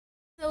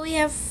So we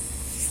have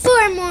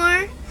 4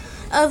 more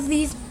of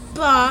these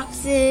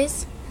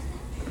boxes.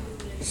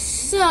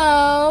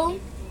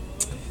 So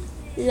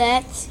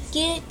let's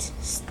get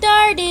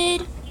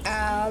started.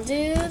 I'll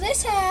do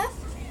this half.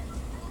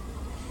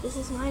 This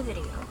is my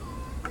video.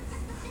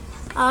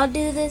 I'll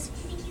do this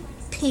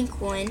pink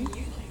one.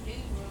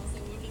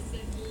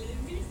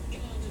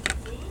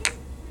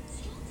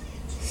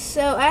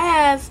 So I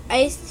have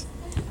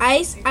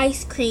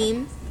ice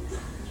cream.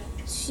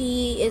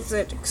 She is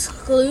an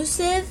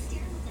exclusive.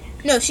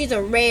 No, she's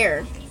a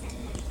rare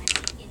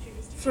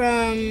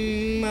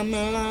from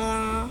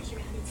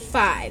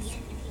 5.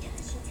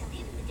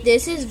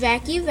 This is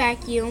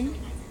vacuum,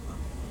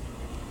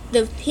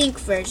 the pink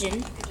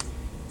version.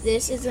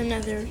 This is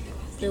another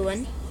blue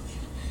one.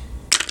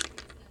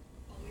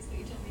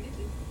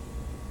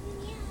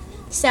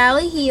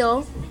 Sally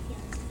Heel.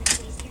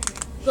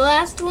 The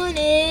last one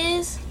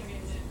is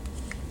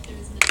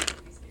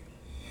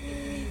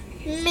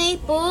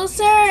maple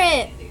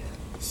syrup.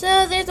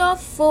 So there's all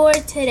 4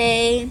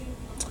 today.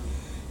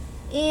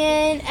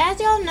 And as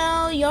y'all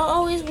know, y'all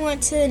always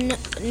want to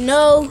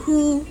know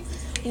who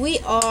we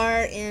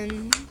are.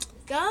 And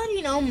y'all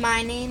already know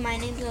my name. My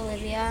name's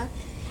Olivia.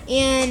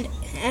 And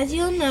as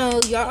you'll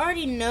know, y'all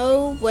already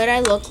know what I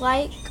look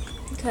like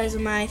because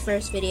of my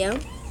first video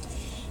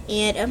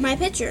and of my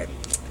picture.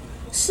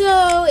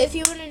 So if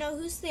you want to know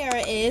who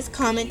Sarah is,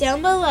 comment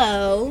down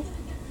below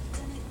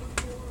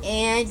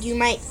and you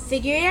might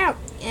figure it out.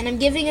 And I'm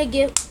giving a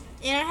gift,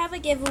 and I have a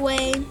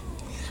giveaway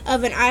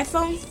of an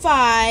iPhone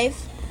 5,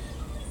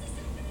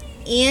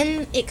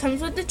 and it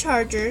comes with the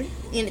charger,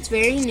 and it's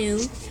very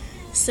new.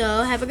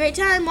 So have a great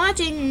time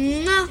watching.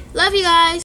 Mwah. Love you guys.